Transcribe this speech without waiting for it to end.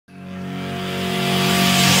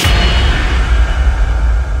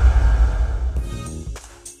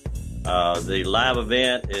The live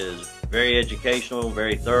event is very educational,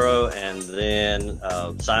 very thorough, and then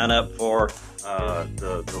sign up for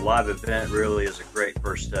the live event really is a great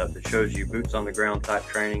first step. It shows you boots on the ground type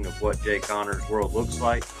training of what Jay Connor's world looks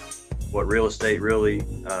like, what real estate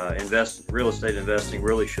investing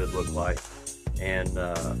really should look like, and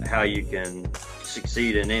how you can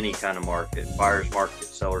succeed in any kind of market: buyer's market,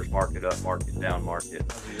 seller's market, up market, down market.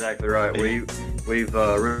 That's exactly right. We've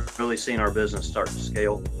really seen our business start to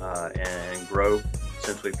scale and grow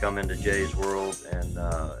since we've come into Jay's world, and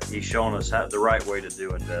he's shown us the right way to do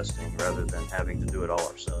investing rather than having to do it all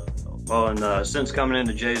ourselves. Well, and since coming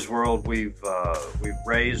into Jay's world, we've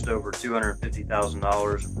raised over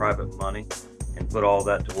 $250,000 of private money and put all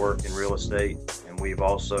that to work in real estate, and we've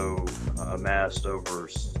also amassed over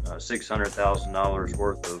 $600,000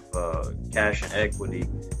 worth of cash and equity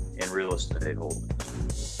in real estate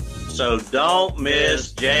holdings. So don't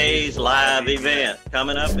miss Jay's live event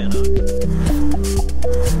coming up in